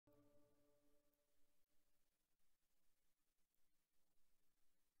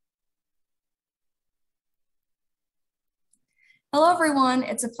Hello, everyone.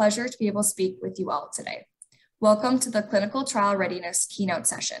 It's a pleasure to be able to speak with you all today. Welcome to the Clinical Trial Readiness keynote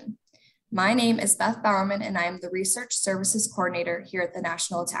session. My name is Beth Bowerman, and I am the Research Services Coordinator here at the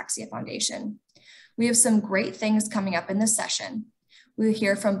National Ataxia Foundation. We have some great things coming up in this session. We will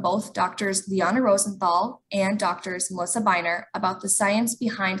hear from both Drs. Liana Rosenthal and Drs. Melissa Beiner about the science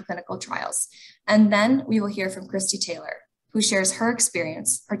behind clinical trials. And then we will hear from Christy Taylor, who shares her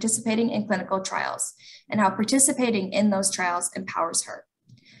experience participating in clinical trials and how participating in those trials empowers her.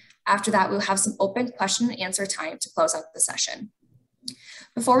 After that, we'll have some open question and answer time to close out the session.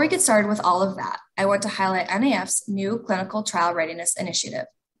 Before we get started with all of that, I want to highlight NAF's new clinical trial readiness initiative,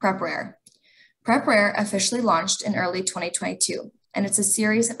 PrepRare. PrepRare officially launched in early 2022, and it's a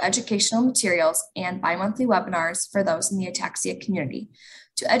series of educational materials and bi-monthly webinars for those in the ataxia community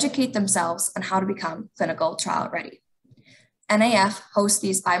to educate themselves on how to become clinical trial ready. NAF hosts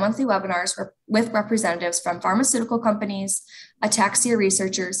these bi-monthly webinars with representatives from pharmaceutical companies, ataxia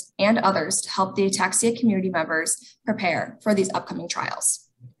researchers, and others to help the ataxia community members prepare for these upcoming trials.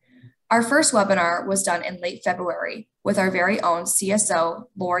 Our first webinar was done in late February with our very own CSO,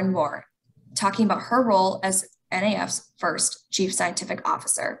 Lauren Moore, talking about her role as NAF's first Chief Scientific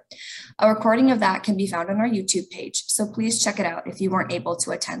Officer. A recording of that can be found on our YouTube page, so please check it out if you weren't able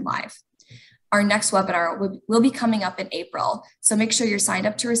to attend live. Our next webinar will be coming up in April, so make sure you're signed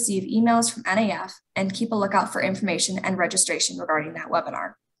up to receive emails from NAF and keep a lookout for information and registration regarding that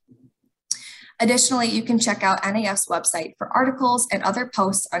webinar. Additionally, you can check out NAF's website for articles and other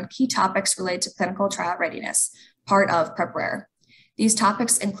posts on key topics related to clinical trial readiness, part of PrepRare. These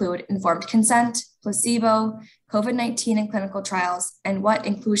topics include informed consent, placebo, COVID-19 in clinical trials, and what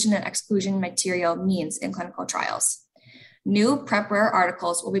inclusion and exclusion material means in clinical trials. New PrepRare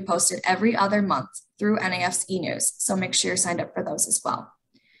articles will be posted every other month through NAF's e-news, so make sure you're signed up for those as well.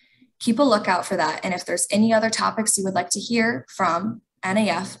 Keep a lookout for that, and if there's any other topics you would like to hear from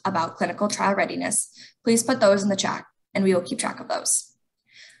NAF about clinical trial readiness, please put those in the chat, and we will keep track of those.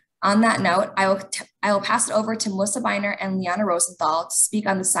 On that note, I will pass it over to Melissa Beiner and Liana Rosenthal to speak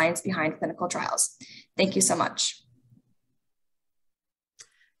on the science behind clinical trials. Thank you so much.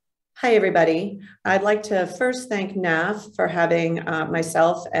 Hi, everybody. I'd like to first thank NAF for having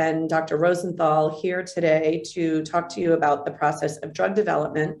myself and Dr. Rosenthal here today to talk to you about the process of drug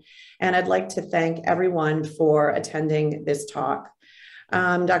development. And I'd like to thank everyone for attending this talk.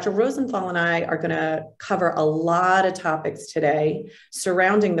 Dr. Rosenthal and I are going to cover a lot of topics today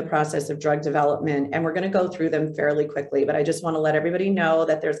surrounding the process of drug development, and we're going to go through them fairly quickly. But I just want to let everybody know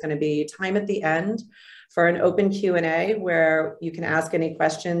that there's going to be time at the end for an open Q&A where you can ask any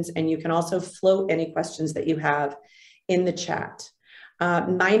questions, and you can also float any questions that you have in the chat.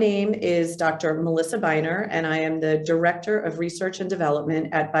 My name is Dr. Melissa Beiner, and I am the Director of Research and Development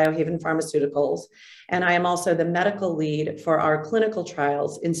at Biohaven Pharmaceuticals, and I am also the medical lead for our clinical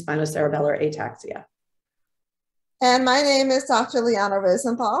trials in spinocerebellar ataxia. And my name is Dr. Liana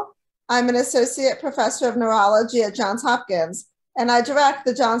Rosenthal. I'm an Associate Professor of Neurology at Johns Hopkins, and I direct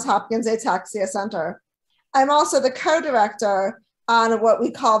the Johns Hopkins Ataxia Center. I'm also the co-director on what we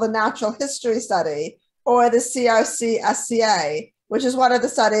call the Natural History Study, or the CRC-SCA, which is one of the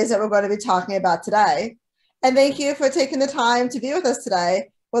studies that we're going to be talking about today. And thank you for taking the time to be with us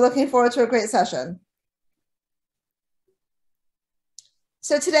today. We're looking forward to a great session.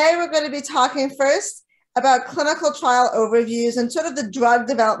 So today we're going to be talking first about clinical trial overviews and sort of the drug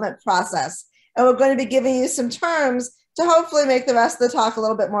development process. And we're going to be giving you some terms to hopefully make the rest of the talk a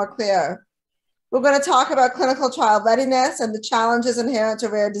little bit more clear. We're going to talk about clinical trial readiness and the challenges inherent to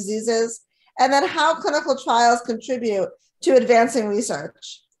rare diseases, and then how clinical trials contribute to advancing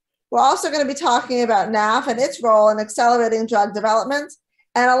research. We're also going to be talking about NAF and its role in accelerating drug development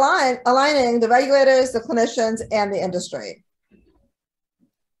and aligning the regulators, the clinicians, and the industry.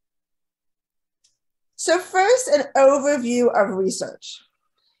 So first, an overview of research.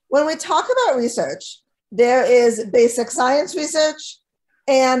 When we talk about research, there is basic science research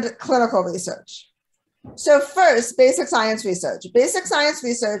and clinical research. So first, basic science research. Basic science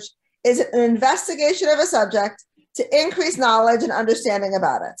research is an investigation of a subject to increase knowledge and understanding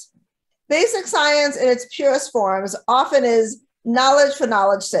about it. Basic science in its purest forms often is knowledge for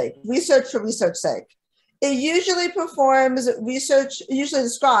knowledge's sake, research for research's sake. It usually describes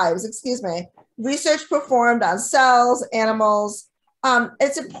research performed on cells, animals.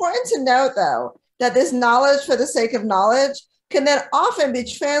 It's important to note, though, that this knowledge for the sake of knowledge can then often be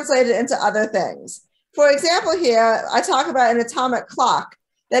translated into other things. For example, here, I talk about an atomic clock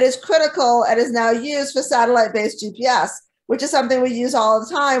that is critical and is now used for satellite-based GPS, which is something we use all the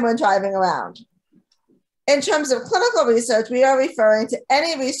time when driving around. In terms of clinical research, we are referring to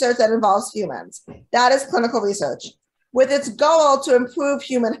any research that involves humans. That is clinical research. with its goal to improve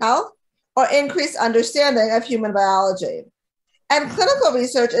human health or increase understanding of human biology. And clinical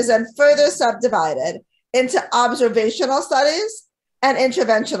research is then further subdivided into observational studies and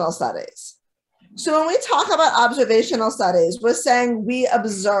interventional studies. So when we talk about observational studies, we're saying we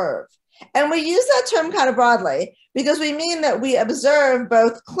observe. And we use that term kind of broadly because we mean that we observe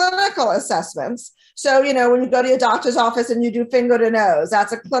both clinical assessments. So, when you go to your doctor's office and you do finger to nose,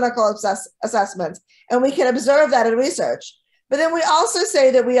 that's a clinical assessment. And we can observe that in research. But then we also say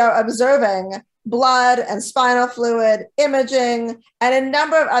that we are observing blood and spinal fluid, imaging, and a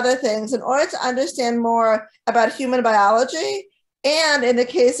number of other things in order to understand more about human biology. And in the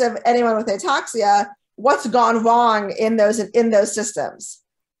case of anyone with ataxia, what's gone wrong in those systems.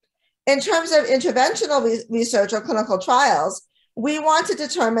 In terms of interventional research or clinical trials, we want to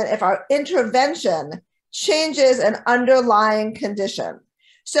determine if our intervention changes an underlying condition.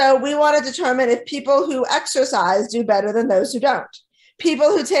 So we want to determine if people who exercise do better than those who don't.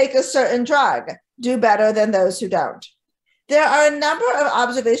 People who take a certain drug do better than those who don't. There are a number of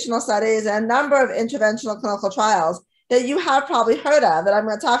observational studies and a number of interventional clinical trials that you have probably heard of that I'm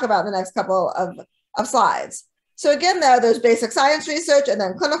going to talk about in the next couple of slides. So again, there's basic science research and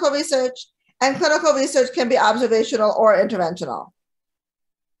then clinical research, and clinical research can be observational or interventional.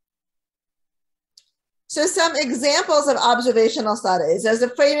 So some examples of observational studies, there's the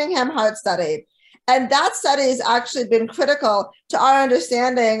Framingham Heart Study, and that study has actually been critical to our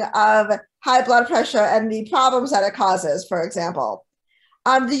understanding of high blood pressure and the problems that it causes, for example.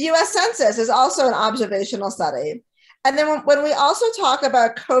 The US Census is also an observational study. And then when we also talk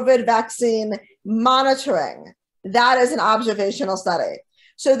about COVID vaccine monitoring, that is an observational study.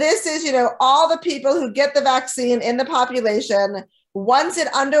 So this is, all the people who get the vaccine in the population, once it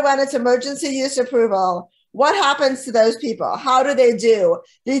underwent its emergency use approval, what happens to those people? How do they do?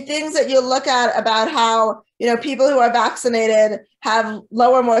 The things that you look at about how, people who are vaccinated have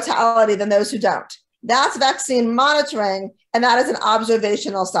lower mortality than those who don't. That's vaccine monitoring, and that is an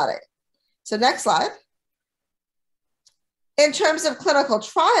observational study. So next slide. In terms of clinical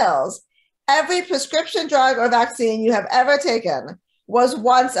trials, every prescription drug or vaccine you have ever taken was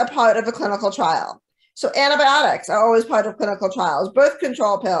once a part of a clinical trial. So antibiotics are always part of clinical trials, birth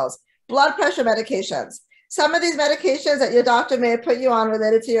control pills, blood pressure medications. Some of these medications that your doctor may have put you on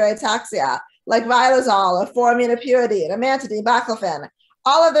related to your ataxia, like Riluzole or formimipyridine, amantadine, baclofen,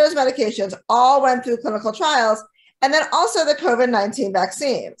 all of those medications all went through clinical trials, and then also the COVID-19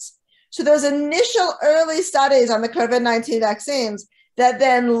 vaccines. So those initial early studies on the COVID-19 vaccines that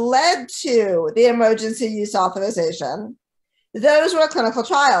then led to the emergency use authorization, those were a clinical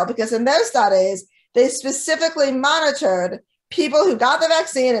trial because in those studies, they specifically monitored people who got the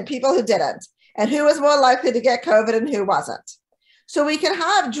vaccine and people who didn't, and who was more likely to get COVID and who wasn't. So we can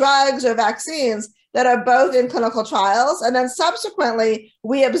have drugs or vaccines that are both in clinical trials, and then subsequently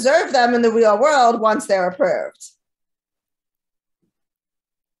we observe them in the real world once they're approved.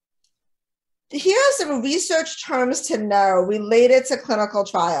 Here are some research terms to know related to clinical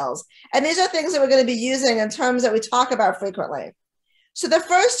trials. And these are things that we're going to be using in terms that we talk about frequently. So the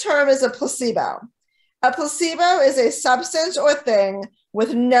first term is a placebo. A placebo is a substance or thing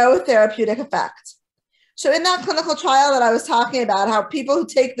with no therapeutic effect. So in that clinical trial that I was talking about, how people who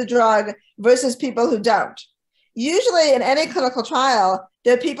take the drug versus people who don't. Usually in any clinical trial,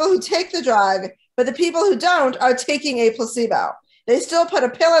 there are people who take the drug, but the people who don't are taking a placebo. They still put a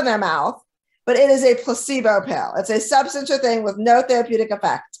pill in their mouth, but it is a placebo pill. It's a substance or thing with no therapeutic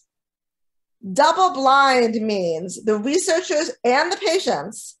effect. Double blind means the researchers and the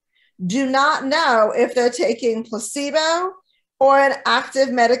patients do not know if they're taking placebo or an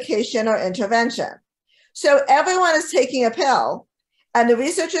active medication or intervention. So everyone is taking a pill, and the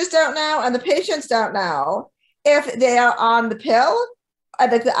researchers don't know and the patients don't know if they are on the pill,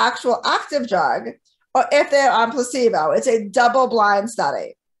 like the actual active drug, or if they're on placebo. It's a double blind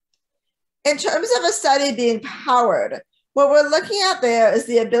study. In terms of a study being powered, what we're looking at there is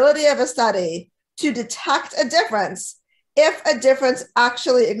the ability of a study to detect a difference if a difference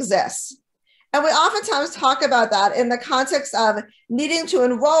actually exists. And we oftentimes talk about that in the context of needing to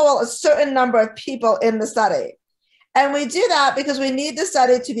enroll a certain number of people in the study. And we do that because we need the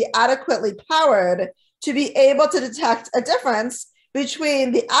study to be adequately powered to be able to detect a difference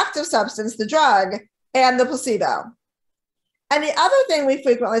between the active substance, the drug, and the placebo. And the other thing we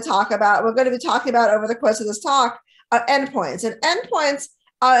frequently talk about, we're going to be talking about over the course of this talk, are endpoints. And endpoints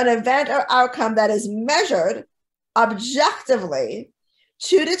are an event or outcome that is measured objectively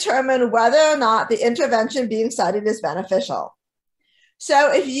to determine whether or not the intervention being studied is beneficial.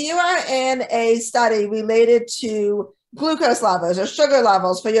 So if you are in a study related to glucose levels or sugar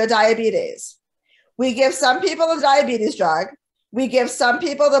levels for your diabetes, We give some people a diabetes drug. We give some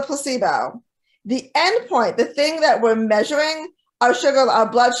people the placebo. The endpoint, the thing that we're measuring, are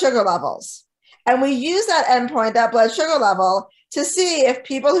blood sugar levels. And we use that endpoint, that blood sugar level, to see if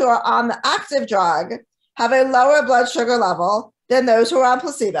people who are on the active drug have a lower blood sugar level than those who are on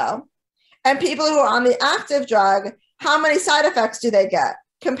placebo. And people who are on the active drug, how many side effects do they get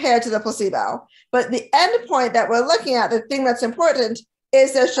compared to the placebo? But the endpoint that we're looking at, the thing that's important,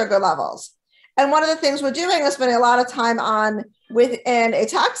 is their sugar levels. And one of the things we're doing is spending a lot of time on within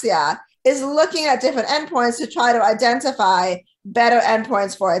ataxia is looking at different endpoints to try to identify better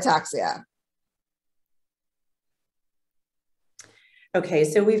endpoints for ataxia. Okay,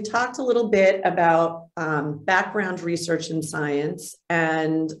 so we've talked a little bit about background research in science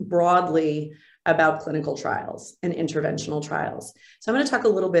and broadly about clinical trials and interventional trials. So I'm going to talk a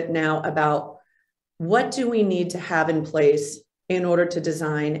little bit now about what do we need to have in place in order to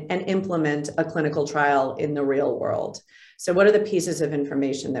design and implement a clinical trial in the real world. So what are the pieces of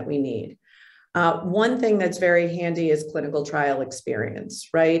information that we need? One thing that's very handy is clinical trial experience,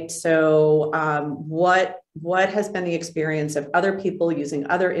 right? So what has been the experience of other people using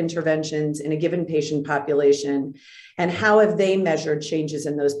other interventions in a given patient population, and how have they measured changes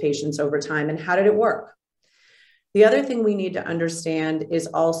in those patients over time, and how did it work? The other thing we need to understand is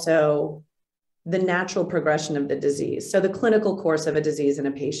also the natural progression of the disease. So the clinical course of a disease in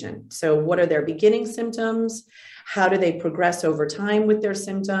a patient. So what are their beginning symptoms? How do they progress over time with their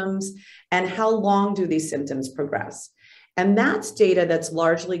symptoms? And how long do these symptoms progress? And that's data that's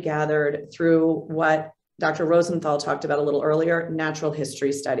largely gathered through what Dr. Rosenthal talked about a little earlier, natural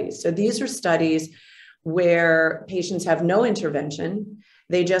history studies. So these are studies where patients have no intervention.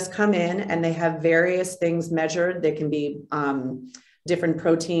 They just come in and they have various things measured. They can be different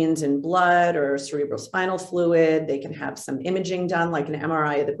proteins in blood or cerebrospinal fluid. They can have some imaging done, like an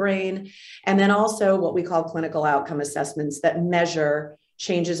MRI of the brain. And then also what we call clinical outcome assessments that measure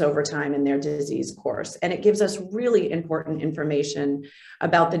changes over time in their disease course. And it gives us really important information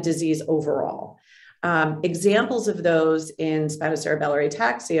about the disease overall. Examples of those in spinocerebellar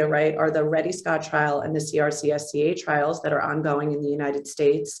ataxia, right, are the Readiness trial and the CRC-SCA trials that are ongoing in the United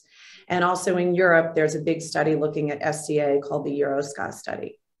States. And also in Europe, there's a big study looking at SCA called the EuroSCA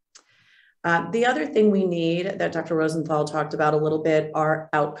study. The other thing we need that Dr. Rosenthal talked about a little bit are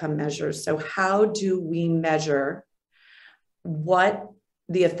outcome measures. So how do we measure what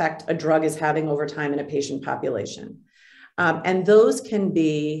the effect a drug is having over time in a patient population? And those can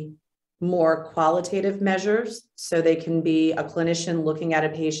be more qualitative measures. So they can be a clinician looking at a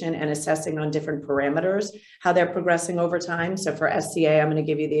patient and assessing on different parameters, how they're progressing over time. So for SCA, I'm going to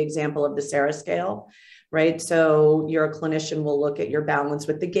give you the example of the SARA scale, right? So your clinician will look at your balance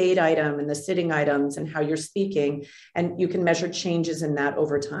with the gait item and the sitting items and how you're speaking, and you can measure changes in that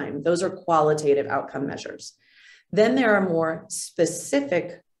over time. Those are qualitative outcome measures. Then there are more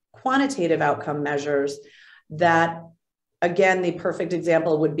specific quantitative outcome measures that, again, the perfect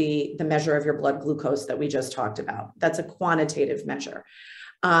example would be the measure of your blood glucose that we just talked about. That's a quantitative measure.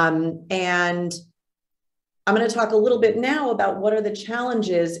 And I'm going to talk a little bit now about what are the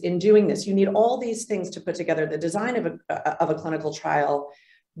challenges in doing this. You need all these things to put together the design of a clinical trial,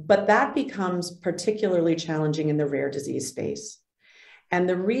 but that becomes particularly challenging in the rare disease space. And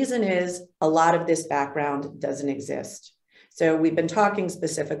the reason is a lot of this background doesn't exist. So we've been talking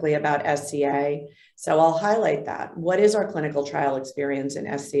specifically about SCA. So I'll highlight that. What is our clinical trial experience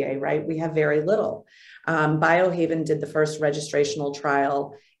in SCA, right? We have very little. Biohaven did the first registrational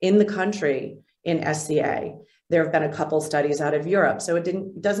trial in the country in SCA. There have been a couple studies out of Europe. So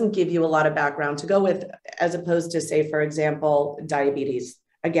it doesn't give you a lot of background to go with, as opposed to, say, for example, diabetes.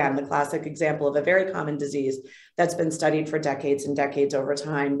 Again, the classic example of a very common disease that's been studied for decades and decades over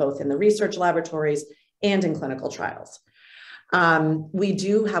time, both in the research laboratories and in clinical trials. We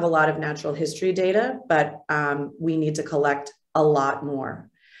do have a lot of natural history data, but we need to collect a lot more.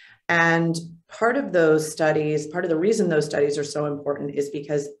 And part of those studies, part of the reason those studies are so important is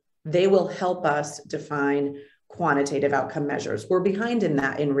because they will help us define quantitative outcome measures. We're behind in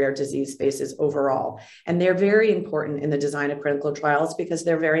that in rare disease spaces overall. And they're very important in the design of clinical trials because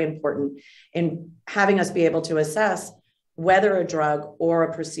they're very important in having us be able to assess whether a drug or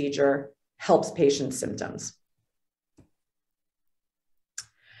a procedure helps patients' symptoms.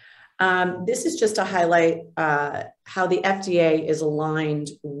 This is just to highlight how the FDA is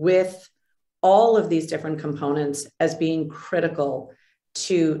aligned with all of these different components as being critical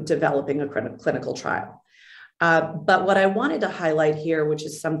to developing a clinical trial. But what I wanted to highlight here, which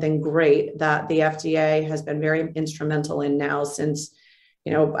is something great that the FDA has been very instrumental in now since,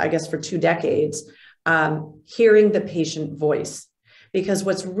 I guess for 2 decades, hearing the patient voice. because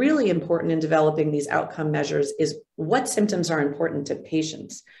what's really important in developing these outcome measures is what symptoms are important to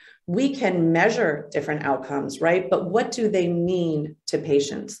patients. We can measure different outcomes, right? But what do they mean to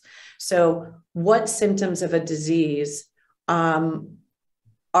patients? So what symptoms of a disease have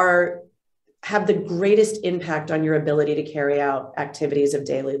the greatest impact on your ability to carry out activities of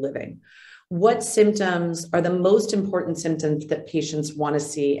daily living? What symptoms are the most important symptoms that patients want to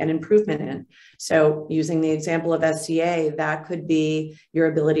see an improvement in? So using the example of SCA, that could be your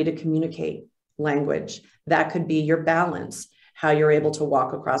ability to communicate language. That could be your balance, how you're able to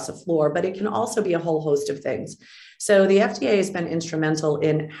walk across a floor, but it can also be a whole host of things. So the FDA has been instrumental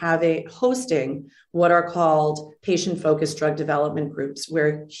in hosting what are called patient-focused drug development groups,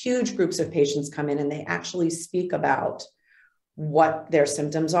 where huge groups of patients come in and they actually speak about what their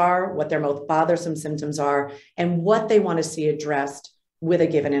symptoms are, what their most bothersome symptoms are, and what they want to see addressed with a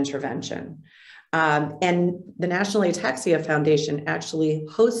given intervention. And the National Ataxia Foundation actually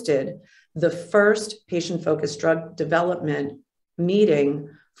hosted the first patient-focused drug development meeting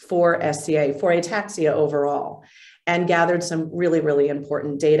for SCA, for ataxia overall, and gathered some really, really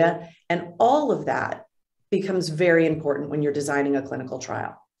important data. And all of that becomes very important when you're designing a clinical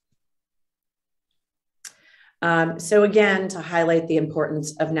trial. So again, to highlight the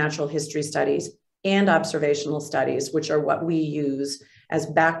importance of natural history studies and observational studies, which are what we use as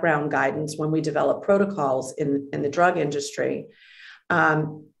background guidance when we develop protocols in the drug industry.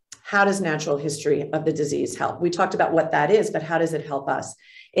 How does natural history of the disease help? We talked about what that is, but how does it help us?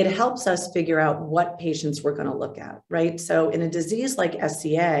 It helps us figure out what patients we're going to look at, right? So in a disease like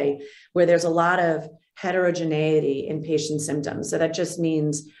SCA, where there's a lot of heterogeneity in patient symptoms, so that just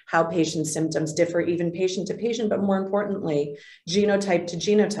means how patient symptoms differ even patient to patient, but more importantly, genotype to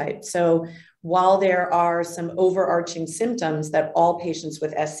genotype. So while there are some overarching symptoms that all patients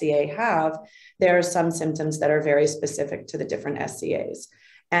with SCA have, there are some symptoms that are very specific to the different SCAs.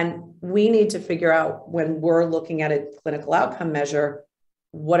 And we need to figure out, when we're looking at a clinical outcome measure,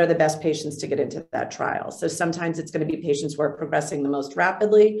 what are the best patients to get into that trial? So sometimes it's going to be patients who are progressing the most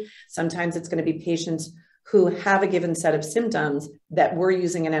rapidly. Sometimes it's going to be patients who have a given set of symptoms that we're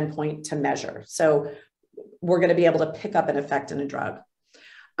using an endpoint to measure. So we're going to be able to pick up an effect in a drug.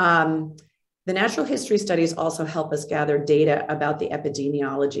 The natural history studies also help us gather data about the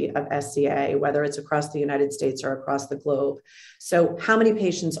epidemiology of SCA, whether it's across the United States or across the globe. So how many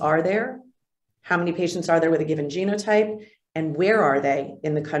patients are there? How many patients are there with a given genotype? And where are they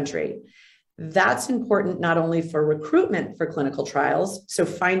in the country? That's important not only for recruitment for clinical trials, so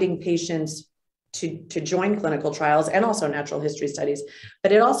finding patients to join clinical trials and also natural history studies,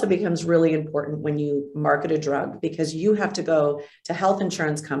 but it also becomes really important when you market a drug, because you have to go to health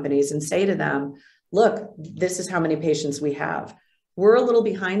insurance companies and say to them, look, this is how many patients we have. We're a little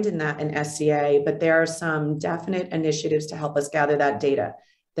behind in that in SCA, but there are some definite initiatives to help us gather that data.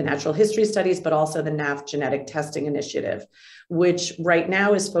 The natural history studies, but also the NAF genetic testing initiative, which right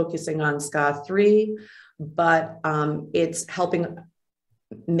now is focusing on SCA3, but it's helping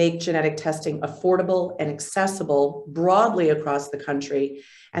make genetic testing affordable and accessible broadly across the country.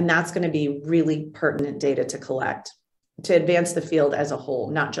 And that's going to be really pertinent data to collect to advance the field as a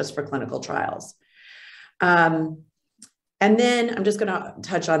whole, not just for clinical trials. And then I'm just going to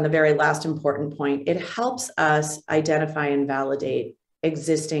touch on the very last important point. It helps us identify and validate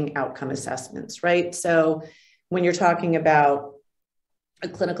existing outcome assessments, right? So when you're talking about a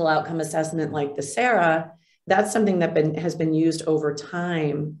clinical outcome assessment like the SARA, that's something that has been used over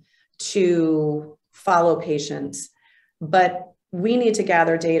time to follow patients, but we need to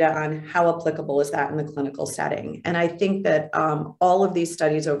gather data on how applicable is that in the clinical setting. And I think that all of these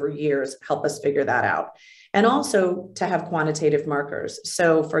studies over years help us figure that out. And also to have quantitative markers.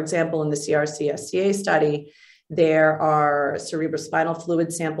 So for example, in the CRC-SCA study, there are cerebrospinal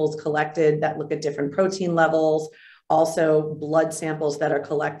fluid samples collected that look at different protein levels, also blood samples that are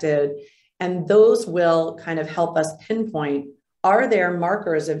collected. And those will kind of help us pinpoint, are there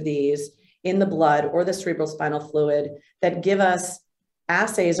markers of these in the blood or the cerebrospinal fluid that give us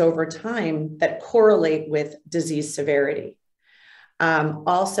assays over time that correlate with disease severity?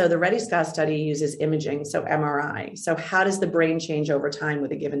 Also, the ReadySCA study uses imaging, so MRI. So how does the brain change over time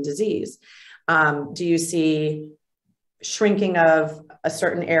with a given disease? Do you see shrinking of a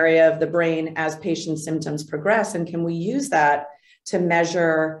certain area of the brain as patient symptoms progress? And can we use that to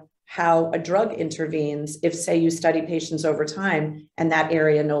measure how a drug intervenes if, say, you study patients over time and that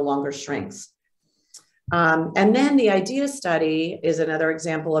area no longer shrinks? And then the IDEA study is another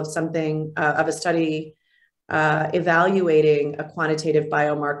example of something, of a study evaluating a quantitative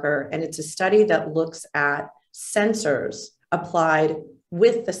biomarker. And it's a study that looks at sensors applied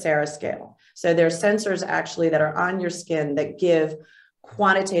with the SARA scale. So there are sensors actually that are on your skin that give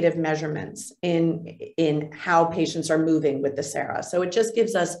quantitative measurements in how patients are moving with the SARA. So it just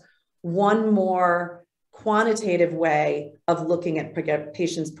gives us one more quantitative way of looking at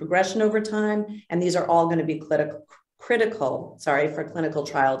patients' progression over time. And these are all going to be critical for clinical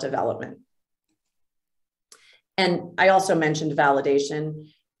trial development. And I also mentioned validation.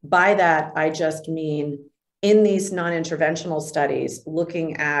 By that, I just mean in these non-interventional studies,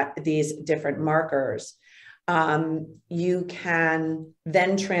 looking at these different markers, you can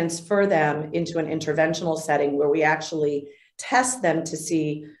then transfer them into an interventional setting where we actually test them to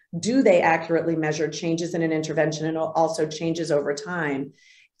see, do they accurately measure changes in an intervention and also changes over time?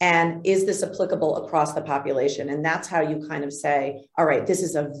 And is this applicable across the population? And that's how you kind of say, all right, this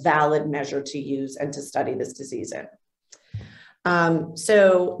is a valid measure to use and to study this disease in.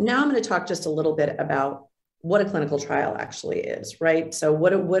 So now I'm going to talk just a little bit about what a clinical trial actually is, right? So what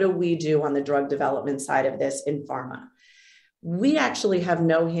do we do on the drug development side of this in pharma? We actually have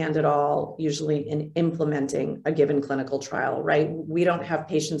no hand at all, usually, in implementing a given clinical trial, right? We don't have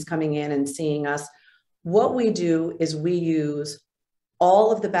patients coming in and seeing us. What we do is we use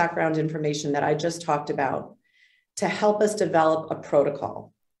all of the background information that I just talked about to help us develop a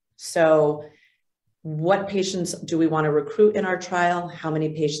protocol. So what patients do we want to recruit in our trial? How many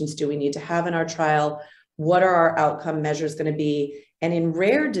patients do we need to have in our trial? What are our outcome measures going to be? And in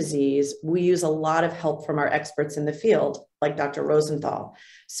rare disease, we use a lot of help from our experts in the field, like Dr. Rosenthal.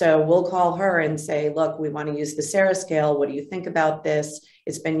 So we'll call her and say, look, we want to use the SARA scale. What do you think about this?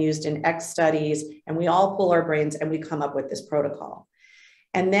 It's been used in X studies. And we all pull our brains and we come up with this protocol.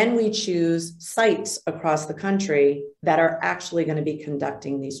 And then we choose sites across the country that are actually going to be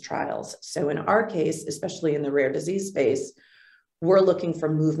conducting these trials. So in our case, especially in the rare disease space, we're looking for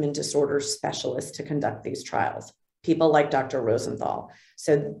movement disorder specialists to conduct these trials, people like Dr. Rosenthal.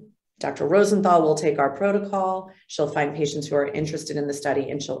 So Dr. Rosenthal will take our protocol, she'll find patients who are interested in the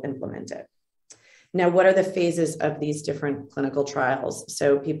study, and she'll implement it. Now, what are the phases of these different clinical trials?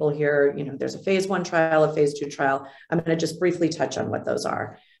 So people hear, there's a phase 1 trial, a phase 2 trial. I'm going to just briefly touch on what those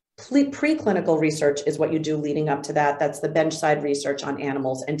are. Preclinical research is what you do leading up to that. That's the bench-side research on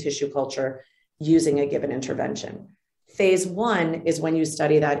animals and tissue culture using a given intervention. Phase 1 is when you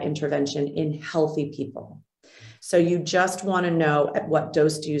study that intervention in healthy people. So you just want to know at what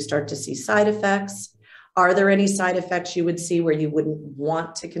dose do you start to see side effects? Are there any side effects you would see where you wouldn't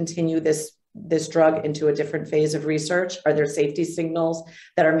want to continue this drug into a different phase of research? Are there safety signals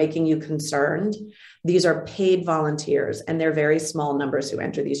that are making you concerned? These are paid volunteers, and they're very small numbers who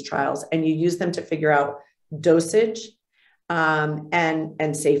enter these trials, and you use them to figure out dosage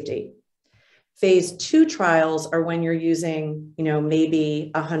and safety. Phase 2 trials are when you're using,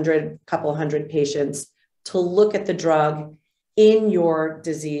 maybe a couple hundred patients to look at the drug in your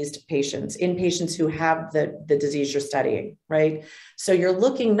diseased patients, in patients who have the disease you're studying, right? So you're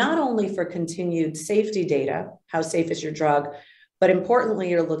looking not only for continued safety data, how safe is your drug, but importantly,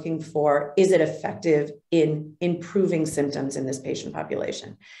 you're looking for, is it effective in improving symptoms in this patient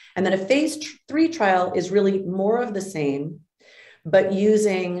population? And then a phase 3 trial is really more of the same, but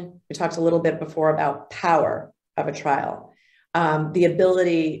we talked a little bit before about power of a trial. The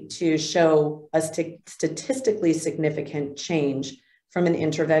ability to show a statistically significant change from an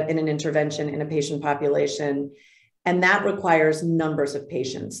intervention in a patient population. And that requires numbers of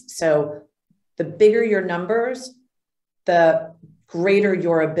patients. So the bigger your numbers, the greater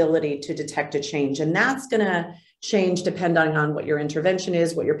your ability to detect a change. And that's going to change depending on what your intervention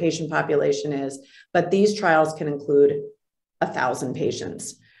is, what your patient population is. But these trials can include 1,000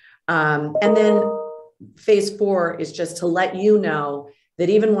 patients. And then phase 4 is just to let you know that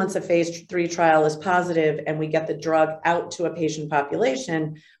even once a phase 3 trial is positive and we get the drug out to a patient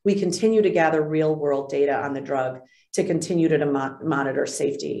population, we continue to gather real world data on the drug to continue to monitor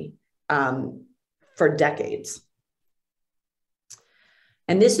safety for decades.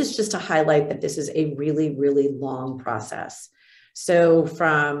 And this is just to highlight that this is a really, really long process. So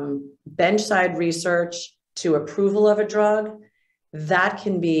from bench-side research to approval of a drug, that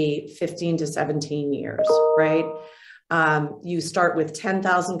can be 15 to 17 years, right? You start with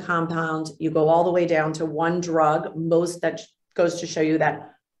 10,000 compounds, you go all the way down to one drug. That goes to show you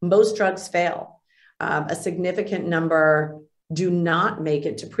that most drugs fail. A significant number do not make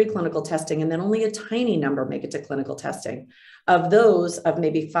it to preclinical testing, and then only a tiny number make it to clinical testing. Of those, of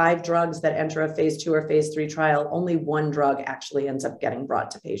maybe 5 drugs that enter a phase 2 or phase 3 trial, only 1 drug actually ends up getting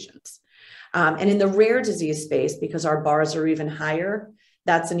brought to patients. And in the rare disease space, because our bars are even higher,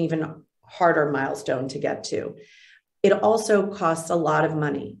 that's an even harder milestone to get to. It also costs a lot of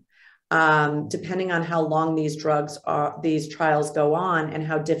money, depending on how long these trials go on and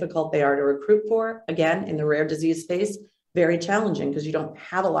how difficult they are to recruit for. Again, in the rare disease space, very challenging because you don't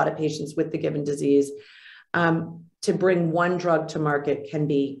have a lot of patients with the given disease. To bring one drug to market can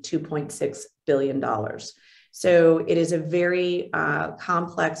be $2.6 billion. So it is a very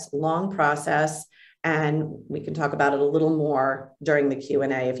complex, long process, and we can talk about it a little more during the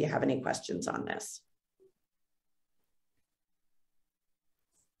Q&A if you have any questions on this.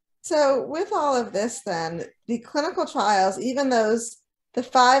 So with all of this then, the clinical trials, even the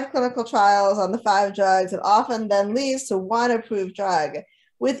 5 clinical trials on the 5 drugs, it often then leads to one approved drug.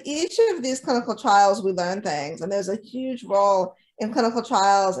 With each of these clinical trials, we learn things, and there's a huge role in clinical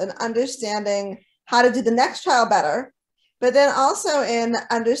trials and understanding how to do the next trial better, but then also in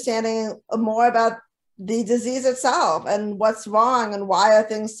understanding more about the disease itself and what's wrong and why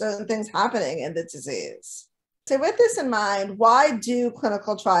are certain things happening in the disease. So with this in mind, why do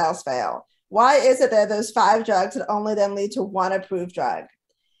clinical trials fail? Why is it that those 5 drugs that only then lead to one approved drug?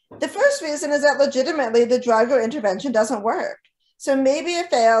 The first reason is that legitimately the drug or intervention doesn't work. So maybe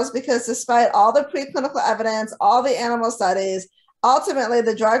it fails because despite all the preclinical evidence, all the animal studies, ultimately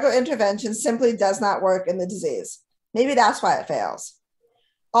the drug or intervention simply does not work in the disease. Maybe that's why it fails.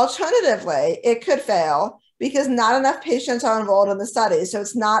 Alternatively, it could fail because not enough patients are enrolled in the study, so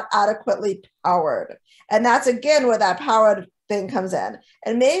it's not adequately powered. And that's again where that powered thing comes in.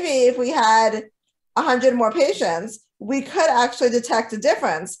 And maybe if we had 100 more patients, we could actually detect a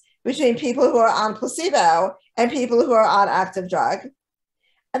difference between people who are on placebo and people who are on active drug.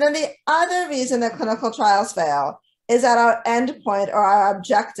 And then the other reason that clinical trials fail is that our endpoint or our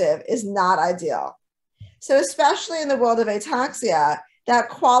objective is not ideal. So especially in the world of ataxia, that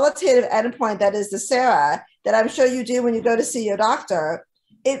qualitative endpoint that is the SARA, that I'm sure you do when you go to see your doctor,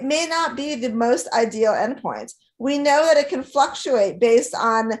 it may not be the most ideal endpoint. We know that it can fluctuate based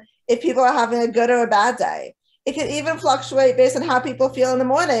on if people are having a good or a bad day. It can even fluctuate based on how people feel in the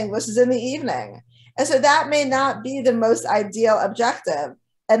morning versus in the evening. And so that may not be the most ideal objective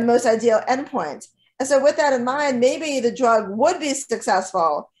and the most ideal endpoint. And so with that in mind, maybe the drug would be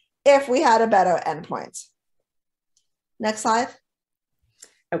successful if we had a better endpoint. Next slide.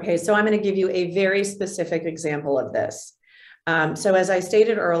 Okay, so I'm going to give you a very specific example of this. So as I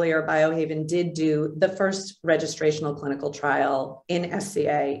stated earlier, Biohaven did do the first registrational clinical trial in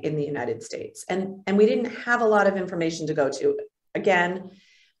SCA in the United States. And we didn't have a lot of information to go to. Again,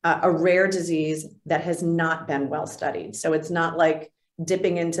 a rare disease that has not been well studied. So it's not like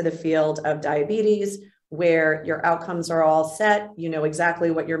dipping into the field of diabetes where your outcomes are all set, you know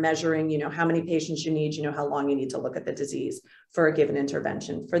exactly what you're measuring, you know how many patients you need, you know how long you need to look at the disease for a given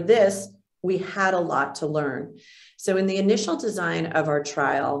intervention. For this, we had a lot to learn. So in the initial design of our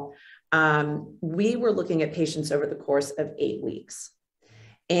trial, we were looking at patients over the course of 8 weeks.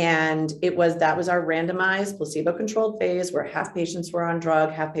 And that was our randomized placebo-controlled phase where half patients were on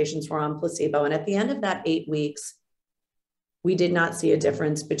drug, half patients were on placebo. And at the end of that 8 weeks, we did not see a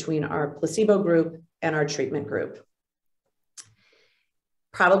difference between our placebo group and our treatment group.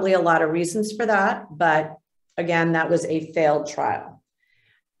 Probably a lot of reasons for that, but again, that was a failed trial.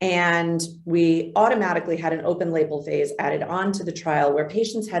 And we automatically had an open label phase added on to the trial where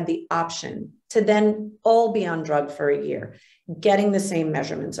patients had the option to then all be on drug for a year, getting the same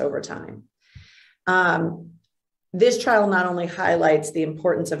measurements over time. This trial not only highlights the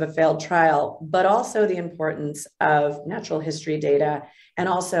importance of a failed trial, but also the importance of natural history data and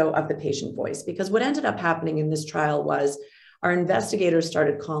also of the patient voice. Because what ended up happening in this trial was our investigators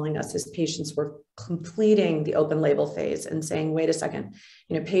started calling us as patients were completing the open label phase and saying, wait a second,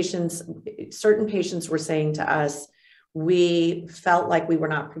 you know, certain patients were saying to us, we felt like we were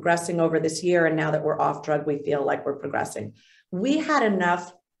not progressing over this year. And now that we're off drug, we feel like we're progressing. We had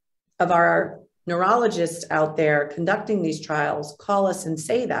enough of our neurologists out there conducting these trials call us and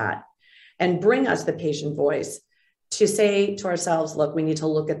say that and bring us the patient voice to say to ourselves, look, we need to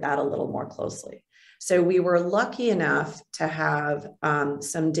look at that a little more closely. So we were lucky enough to have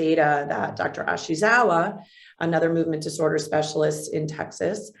some data that Dr. Ashizawa, another movement disorder specialist in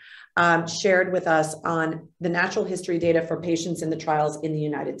Texas, shared with us on the natural history data for patients in the trials in the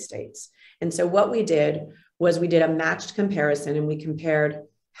United States. And so what we did was we did a matched comparison and we compared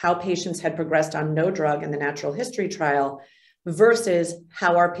how patients had progressed on no drug in the natural history trial versus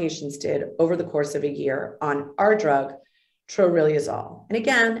how our patients did over the course of a year on our drug, troriluzole. And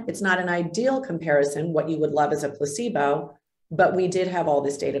again, it's not an ideal comparison, what you would love as a placebo, but we did have all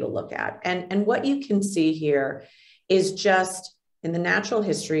this data to look at. And what you can see here is just in the natural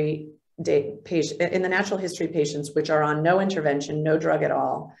history patients, which are on no intervention, no drug at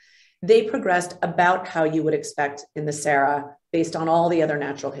all, they progressed about how you would expect in the SARA based on all the other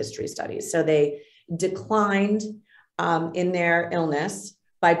natural history studies. So they declined in their illness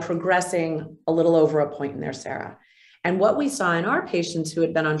by progressing a little over a point in their SARA. And what we saw in our patients who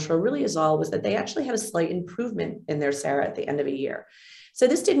had been on troriluzole was that they actually had a slight improvement in their SARA at the end of a year. So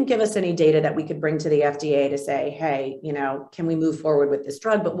this didn't give us any data that we could bring to the FDA to say, hey, can we move forward with this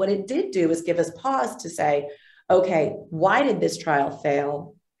drug? But what it did do is give us pause to say, okay, why did this trial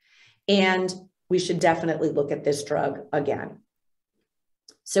fail? And we should definitely look at this drug again.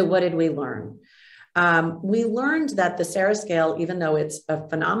 So what did we learn? We learned that the SARA scale, even though it's a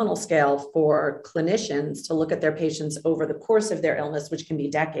phenomenal scale for clinicians to look at their patients over the course of their illness, which can be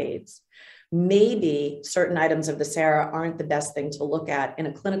decades, maybe certain items of the SARA aren't the best thing to look at in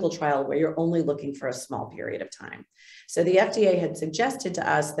a clinical trial where you're only looking for a small period of time. So the FDA had suggested to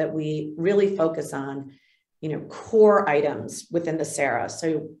us that we really focus on, core items within the SARA.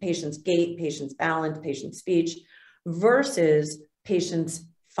 So patient's gait, patient's balance, patient's speech, versus patient's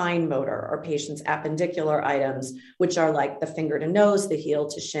fine motor or patient's appendicular items, which are like the finger to nose, the heel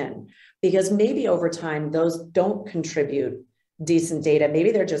to shin, because maybe over time, those don't contribute decent data.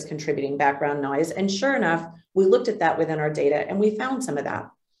 Maybe they're just contributing background noise. And sure enough, we looked at that within our data and we found some of that.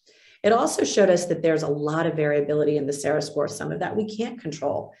 It also showed us that there's a lot of variability in the SARA score. Some of that we can't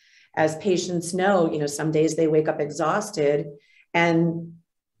control. As patients know, some days they wake up exhausted and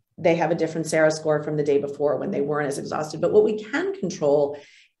they have a different SARA score from the day before when they weren't as exhausted. But what we can control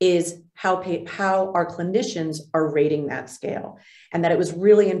is how our clinicians are rating that scale. And that it was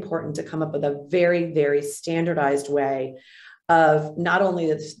really important to come up with a very, very standardized way of not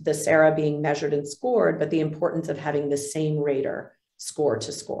only the SARA being measured and scored, but the importance of having the same rater score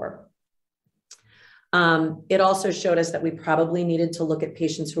to score. It also showed us that we probably needed to look at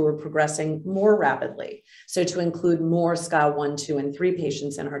patients who were progressing more rapidly. So to include more SCA 1, 2, and 3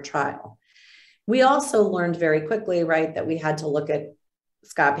 patients in our trial. We also learned very quickly, right, that we had to look at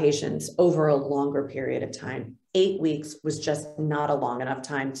SCA patients over a longer period of time. 8 weeks was just not a long enough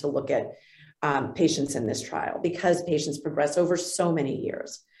time to look at patients in this trial because patients progress over so many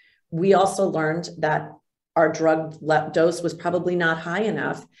years. We also learned that our drug dose was probably not high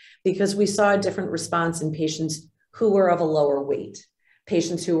enough because we saw a different response in patients who were of a lower weight,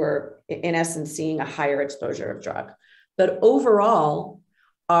 patients who were in essence seeing a higher exposure of drug. But overall,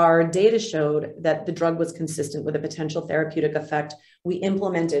 our data showed that the drug was consistent with a potential therapeutic effect. We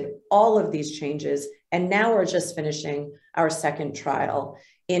implemented all of these changes, and now we're just finishing our second trial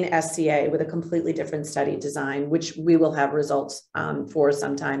in SCA with a completely different study design, which we will have results for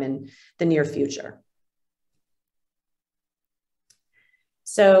sometime in the near future.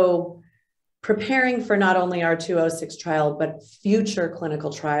 So preparing for not only our 206 trial, but future clinical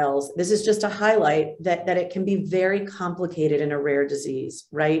trials, this is just a highlight that it can be very complicated in a rare disease,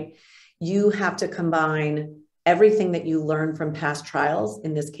 right? You have to combine everything that you learn from past trials.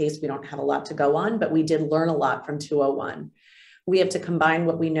 In this case, we don't have a lot to go on, but we did learn a lot from 201. We have to combine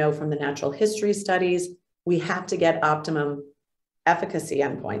what we know from the natural history studies. We have to get optimum efficacy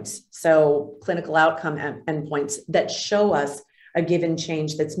endpoints. So clinical outcome endpoints that show us a given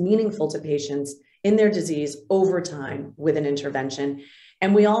change that's meaningful to patients in their disease over time with an intervention.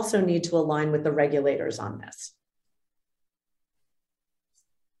 And we also need to align with the regulators on this.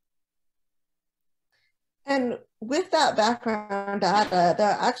 And with that background data,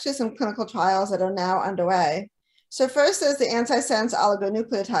 there are actually some clinical trials that are now underway. So first is the antisense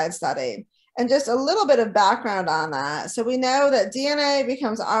oligonucleotide study. And just a little bit of background on that. So we know that DNA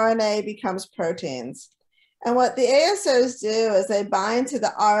becomes RNA, becomes proteins. And what the ASOs do is they bind to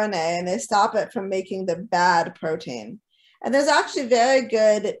the RNA and they stop it from making the bad protein. And there's actually very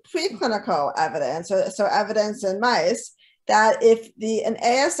good preclinical evidence, so evidence in mice, that if an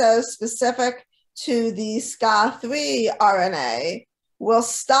ASO specific to the SCA3 RNA will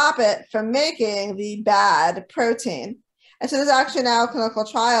stop it from making the bad protein. And so there's actually now clinical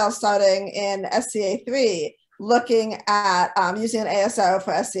trials starting in SCA3 looking at using an ASO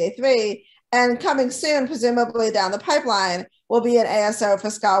for SCA3. And coming soon, presumably down the pipeline, will be an ASO for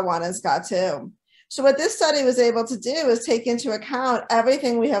SCA1 and SCA2. So what this study was able to do is take into account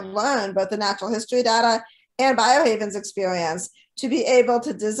everything we have learned, both the natural history data and Biohaven's experience, to be able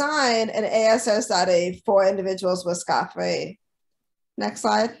to design an ASO study for individuals with SCA3. Next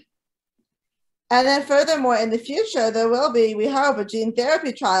slide. And then furthermore, in the future, there will be, we hope, a gene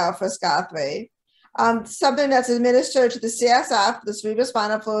therapy trial for SCA3. Something that's administered to the CSF, the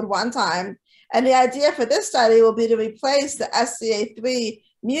cerebrospinal fluid, one time. And the idea for this study will be to replace the SCA3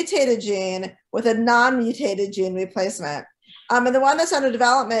 mutated gene with a non-mutated gene replacement. And the one that's under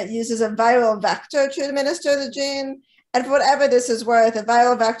development uses a viral vector to administer the gene. And for whatever this is worth, a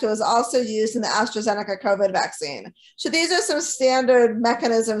viral vector is also used in the AstraZeneca COVID vaccine. So these are some standard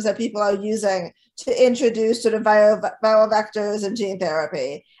mechanisms that people are using to introduce sort of viral vectors and gene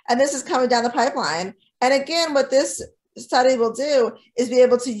therapy. And this is coming down the pipeline. And again, what this study will do is be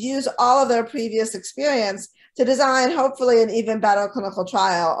able to use all of their previous experience to design, hopefully, an even better clinical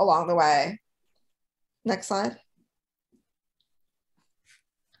trial along the way. Next slide.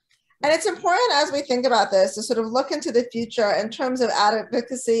 And it's important as we think about this to sort of look into the future in terms of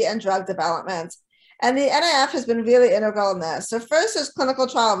advocacy and drug development. And the NIF has been really integral in this. So first is clinical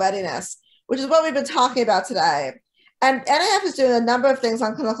trial readiness, which is what we've been talking about today. And NIF is doing a number of things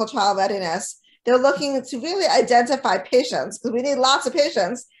on clinical trial readiness. They're looking to really identify patients, because we need lots of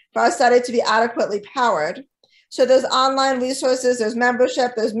patients for our study to be adequately powered. So there's online resources, there's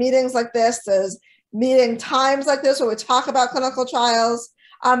membership, there's meetings like this, there's meeting times like this where we talk about clinical trials.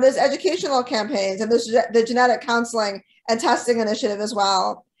 There's educational campaigns, and there's the genetic counseling and testing initiative as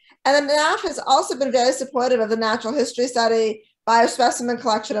well. And then NAF has also been very supportive of the natural history study, biospecimen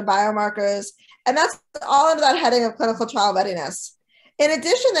collection, and biomarkers. And that's all under that heading of clinical trial readiness. In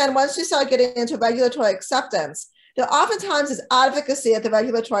addition, then, once you start getting into regulatory acceptance, there oftentimes is advocacy at the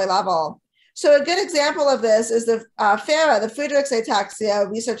regulatory level. So a good example of this is the FARA, the Friedreich's Ataxia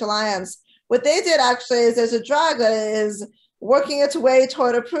Research Alliance. What they did actually is there's a drug that is working its way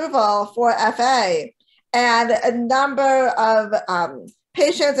toward approval for FA, and a number of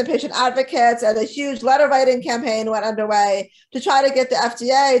patients and patient advocates and a huge letter writing campaign went underway to try to get the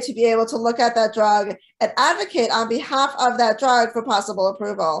FDA to be able to look at that drug and advocate on behalf of that drug for possible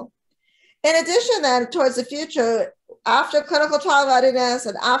approval. In addition, then, towards the future, after clinical trial readiness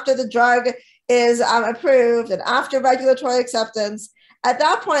and after the drug is approved and after regulatory acceptance, at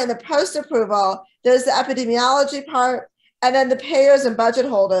that point in the post-approval, there's the epidemiology part, and then the payers and budget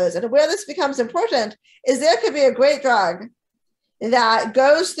holders. And where this becomes important is there could be a great drug that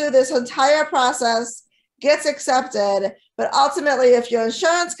goes through this entire process, gets accepted, but ultimately, if your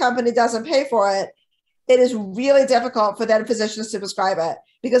insurance company doesn't pay for it, it is really difficult for then physicians to prescribe it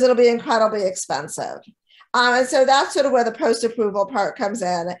because it'll be incredibly expensive. And so that's sort of where the post-approval part comes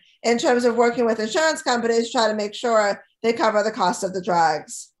in terms of working with insurance companies to try to make sure they cover the cost of the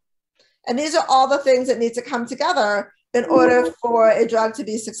drugs. And these are all the things that need to come together in order for a drug to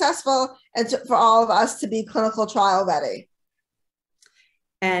be successful and for all of us to be clinical trial ready.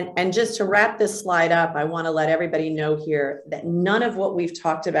 And just to wrap this slide up, I want to let everybody know here that none of what we've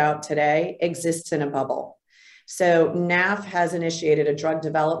talked about today exists in a bubble. So NAF has initiated a drug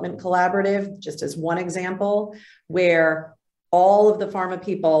development collaborative, just as one example, where all of the pharma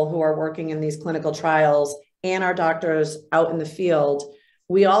people who are working in these clinical trials and our doctors out in the field,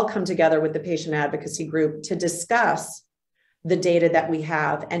 we all come together with the patient advocacy group to discuss the data that we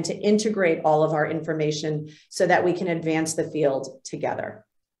have and to integrate all of our information so that we can advance the field together.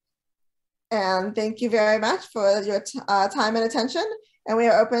 And thank you very much for your time and attention. And we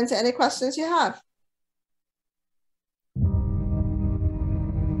are open to any questions you have.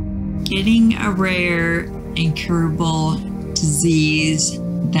 Getting a rare, incurable disease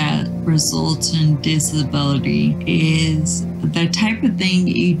that results in disability is the type of thing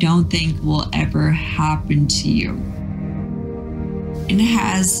you don't think will ever happen to you. It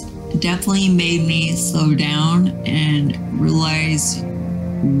has definitely made me slow down and realize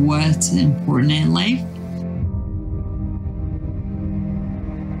what's important in life.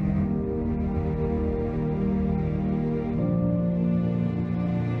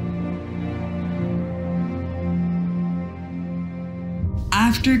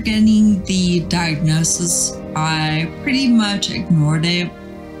 After getting the diagnosis, I pretty much ignored it.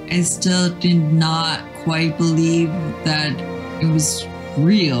 I still did not quite believe that it was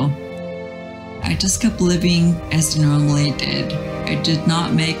real. I just kept living as I normally did. I did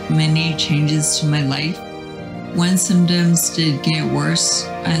not make many changes to my life. When symptoms did get worse,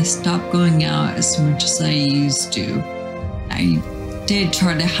 I stopped going out as much as I used to. I did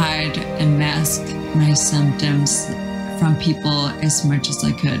try to hide and mask my symptoms from people as much as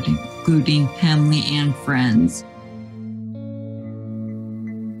I could, including family and friends.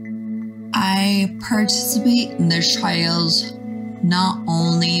 I participate in the trials not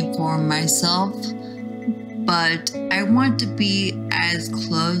only for myself, but I want to be as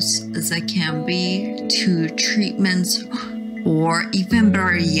close as I can be to treatments, or even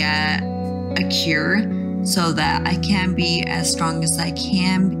better yet, a cure, so that I can be as strong as I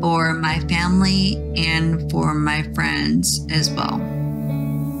can for my family and for my friends as well.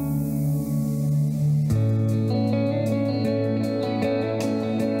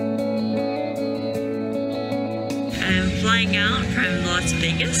 Flying out from Las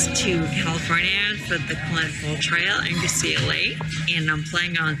Vegas to California for the clinical trial in UCLA, and I'm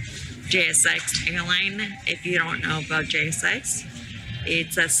flying on JSX airline. If you don't know about JSX,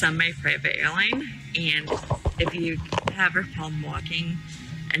 it's a semi-private airline, and if you have a problem walking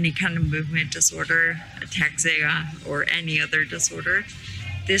any kind of movement disorder, ataxia, or any other disorder.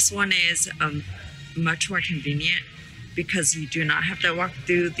 This one is much more convenient because you do not have to walk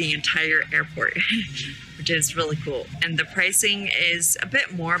through the entire airport, which is really cool. And the pricing is a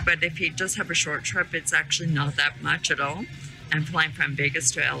bit more, but if you just have a short trip, it's actually not that much at all. I'm flying from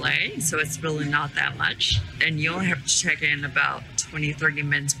Vegas to LA, so it's really not that much. And you only have to check in about 20-30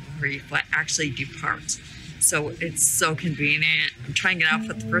 minutes before you actually depart. So it's so convenient. I'm trying it out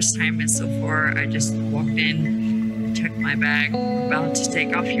for the first time, and so far I just walked in, checked my bag, about to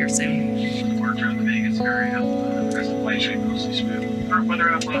take off here soon. Work around the Vegas area. The rest of the flight should be mostly smooth. Current weather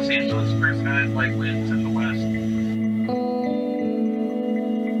out of Los Angeles, clear skies, light winds in the west.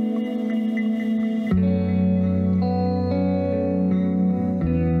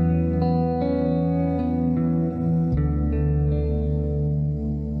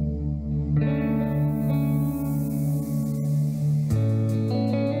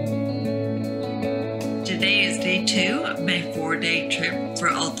 Today is day 2 of my 4-day trip for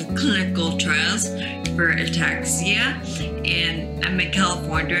all the clinical trials for ataxia, and I'm in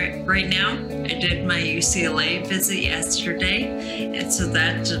California right now. I did my UCLA visit yesterday, and so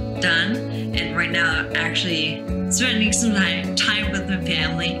that's done. And right now, I'm actually spending some time with my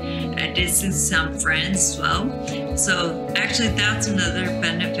family. I did see some friends as well. So actually, that's another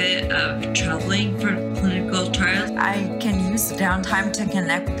benefit of traveling for clinical trials. I can use the downtime to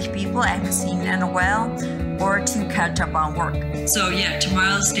connect with people I haven't seen in a while, or to catch up on work. So yeah,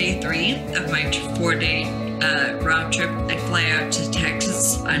 tomorrow's day 3 of my 4-day round trip. I fly out to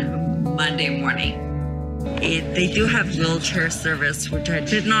Texas on Monday morning. They do have wheelchair service, which I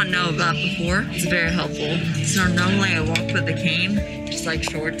did not know about before. It's very helpful. So normally I walk with a cane, just like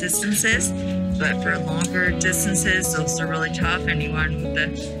short distances, but for longer distances, those are really tough. Anyone with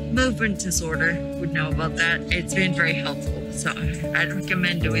a movement disorder would know about that. It's been very helpful, so I'd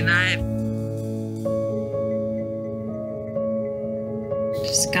recommend doing that.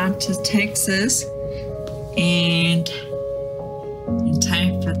 Just got to Texas, and in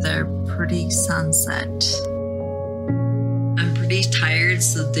time for the pretty sunset. I'm pretty tired,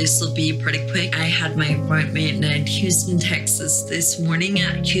 so this will be pretty quick. I had my appointment in Houston, Texas this morning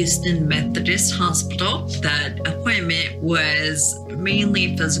at Houston Methodist Hospital. That appointment was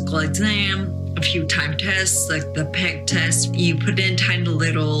mainly a physical exam, a few time tests, like the peg test. You put in tiny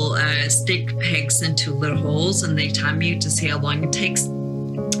little stick pegs into little holes, and they time you to see how long it takes.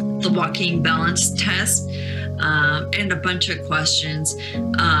 The walking balance test, and a bunch of questions.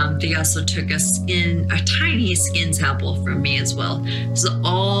 They also took a tiny skin sample from me as well. So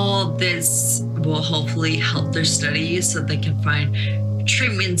all this will hopefully help their study so they can find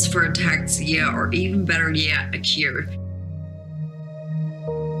treatments for ataxia, or even better yet, a cure.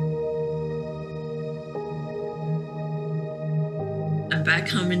 I'm back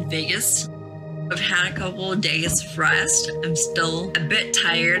home in Vegas. I've had a couple of days of rest. I'm still a bit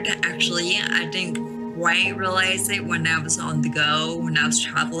tired, actually. I didn't quite realize it when I was on the go, when I was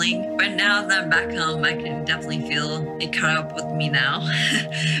traveling. But now that I'm back home, I can definitely feel it caught up with me now.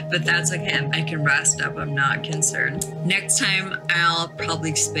 But that's okay. I can rest up. I'm not concerned. Next time, I'll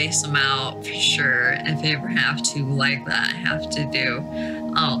probably space them out for sure. If I ever have to, like that I have to do,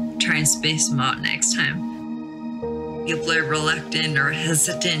 I'll try and space them out next time. People are reluctant or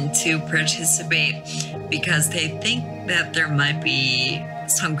hesitant to participate because they think that there might be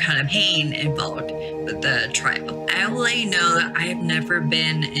some kind of pain involved with the trial. I will let you know that I have never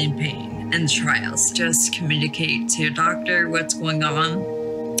been in pain in the trials. Just communicate to your doctor what's going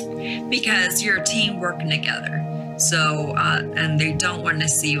on, because you're a team working together. So, and they don't want to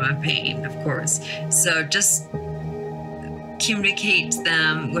see you in pain, of course. So just communicate to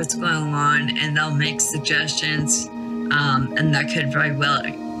them what's going on, and they'll make suggestions. And that could very well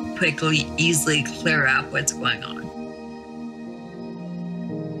quickly, easily clear out what's going on.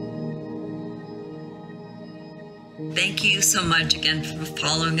 Thank you so much again for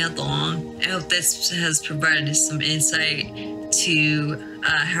following along. I hope this has provided some insight to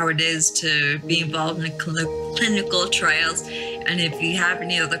how it is to be involved in clinical trials. And if you have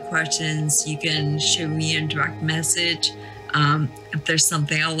any other questions, you can shoot me a direct message. If there's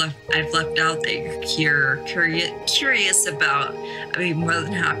something I've left out that you're curious about, I'd be more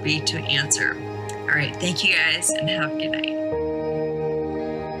than happy to answer. All right, thank you guys, and have a good night.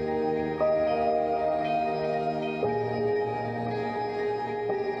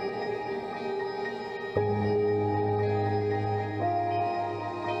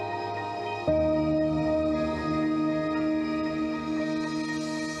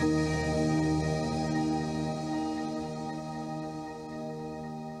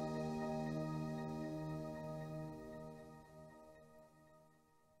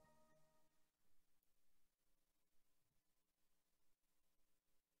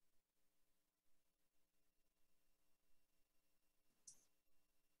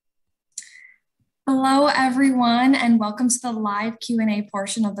 Hello, everyone, and welcome to the live Q&A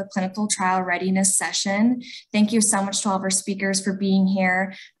portion of the clinical trial readiness session. Thank you so much to all of our speakers for being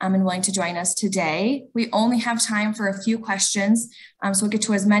here and willing to join us today. We only have time for a few questions, so we'll get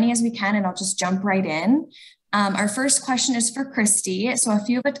to as many as we can, and I'll just jump right in. Our first question is for Christy. So a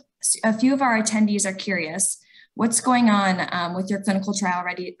few of our attendees are curious, what's going on with your clinical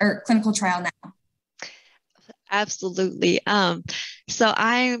trial now? Absolutely. So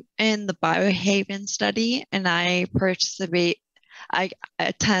I'm in the Biohaven study, and I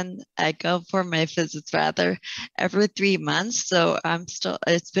go for my visits rather every 3 months. So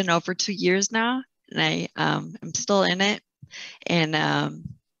it's been over 2 years now, and I'm still in it. And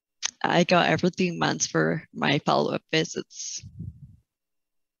I go every 3 months for my follow-up visits.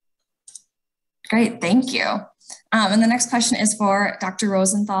 Great, thank you. And the next question is for Dr.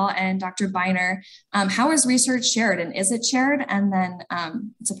 Rosenthal and Dr. Beiner. How is research shared, and is it shared? And then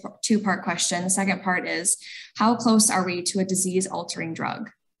it's a two-part question. The second part is, how close are we to a disease-altering drug?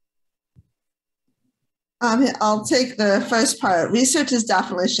 I'll take the first part. Research is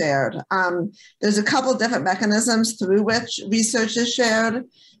definitely shared. There's a couple different mechanisms through which research is shared.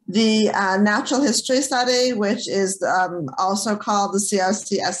 The natural history study, which is also called the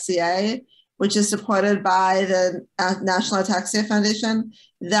CRC-SCA, which is supported by the National Ataxia Foundation,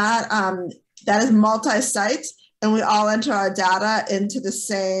 that is multi-site, and we all enter our data into the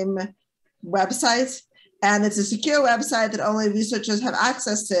same website. And it's a secure website that only researchers have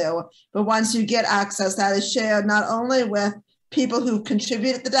access to. But once you get access, that is shared not only with people who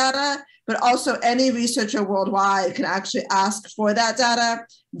contributed the data, but also any researcher worldwide can actually ask for that data,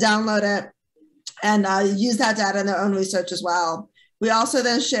 download it, and use that data in their own research as well. We also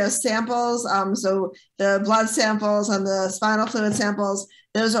then share samples. So the blood samples and the spinal fluid samples,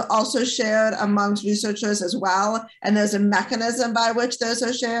 those are also shared amongst researchers as well. And there's a mechanism by which those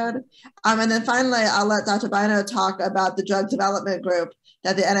are shared. And then finally, I'll let Dr. Beiner talk about the drug development group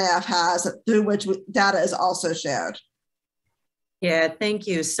that the NAF has, through which data is also shared. Yeah, thank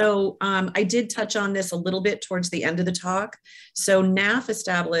you. So I did touch on this a little bit towards the end of the talk. So NAF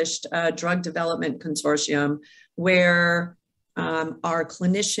established a drug development consortium where our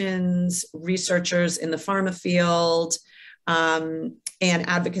clinicians, researchers in the pharma field, and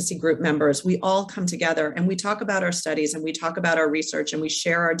advocacy group members, we all come together and we talk about our studies and we talk about our research and we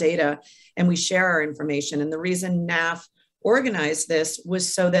share our data and we share our information. And the reason NAF organized this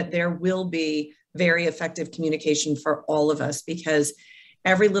was so that there will be very effective communication for all of us, because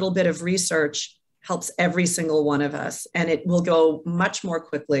every little bit of research helps every single one of us. And it will go much more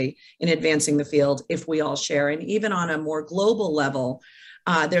quickly in advancing the field if we all share. And even on a more global level,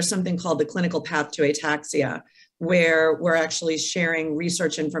 there's something called the Clinical Path to Ataxia, where we're actually sharing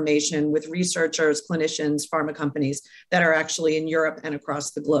research information with researchers, clinicians, pharma companies that are actually in Europe and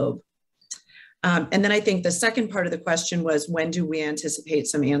across the globe. And then I think the second part of the question was, when do we anticipate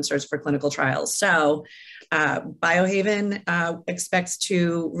some answers for clinical trials? So Biohaven expects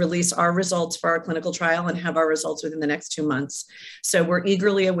to release our results for our clinical trial and have our results within the next 2 months. So we're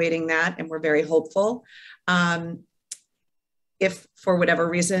eagerly awaiting that, and we're very hopeful. If for whatever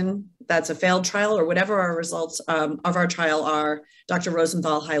reason that's a failed trial or whatever our results of our trial are, Dr.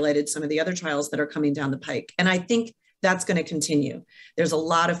 Rosenthal highlighted some of the other trials that are coming down the pike. And I think that's going to continue. There's a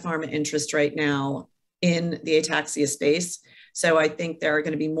lot of pharma interest right now in the ataxia space. So I think there are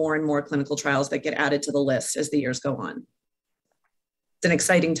going to be more and more clinical trials that get added to the list as the years go on. It's an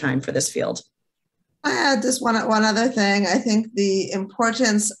exciting time for this field. I add just one other thing. I think the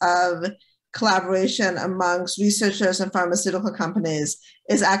importance of collaboration amongst researchers and pharmaceutical companies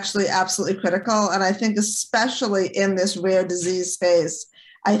is actually absolutely critical. And I think especially in this rare disease space,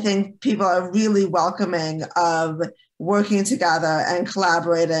 I think people are really welcoming of working together and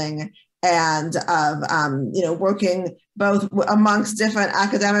collaborating and working both amongst different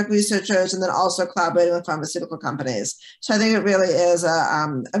academic researchers and then also collaborating with pharmaceutical companies. So I think it really is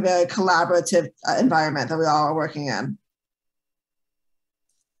a very collaborative environment that we all are working in.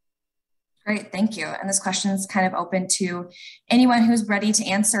 Great, thank you. And this question is kind of open to anyone who's ready to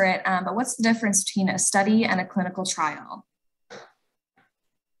answer it, but what's the difference between a study and a clinical trial?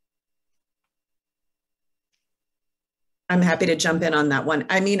 I'm happy to jump in on that one.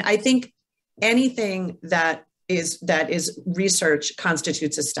 I mean, I think anything that is research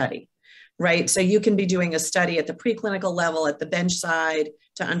constitutes a study, right? So you can be doing a study at the preclinical level, at the bench side,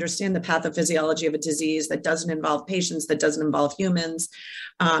 to understand the pathophysiology of a disease that doesn't involve patients, that doesn't involve humans.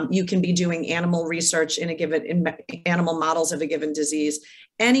 You can be doing animal research in animal models of a given disease.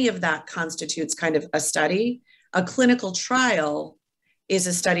 Any of that constitutes kind of a study. A clinical trial is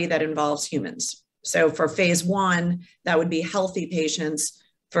a study that involves humans. So for phase 1, that would be healthy patients.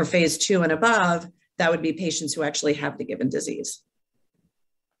 For phase 2 and above, that would be patients who actually have the given disease.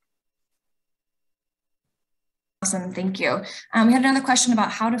 Awesome, thank you. We had another question about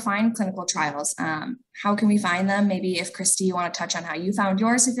how to find clinical trials. How can we find them? Maybe if Christy, you want to touch on how you found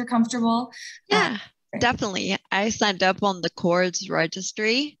yours, if you're comfortable. Yeah, definitely. I signed up on the CORDS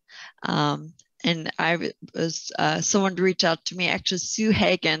registry. And I was, someone reached out to me, actually Sue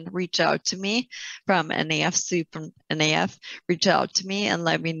Hagen reached out to me from NAF, Sue from NAF reached out to me and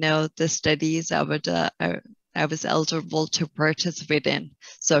let me know the studies I was eligible to participate in.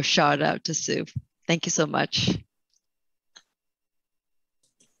 So shout out to Sue. Thank you so much.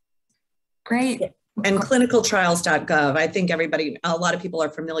 Great. And clinicaltrials.gov, I think a lot of people are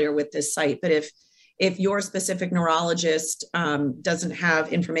familiar with this site, but if your specific neurologist doesn't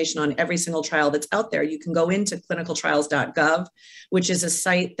have information on every single trial that's out there, you can go into clinicaltrials.gov, which is a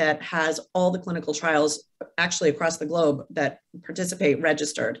site that has all the clinical trials actually across the globe that participate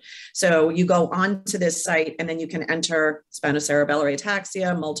registered. So you go onto this site and then you can enter spinocerebellar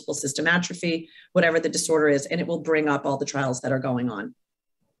ataxia, multiple system atrophy, whatever the disorder is, and it will bring up all the trials that are going on.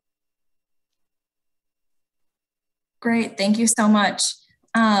 Great, thank you so much.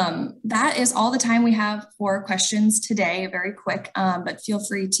 That is all the time we have for questions today, very quick, but feel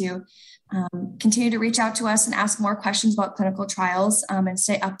free to continue to reach out to us and ask more questions about clinical trials and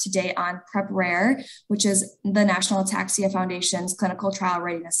stay up to date on PrepRare, which is the National Ataxia Foundation's Clinical Trial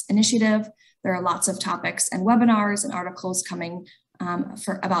Readiness Initiative. There are lots of topics and webinars and articles coming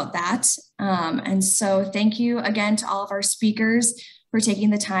about that. And so thank you again to all of our speakers for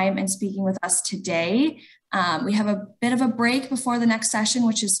taking the time and speaking with us today. We have a bit of a break before the next session,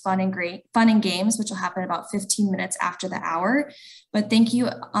 which is fun and games, which will happen about 15 minutes after the hour. But thank you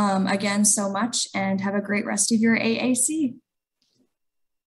again so much and have a great rest of your AAC.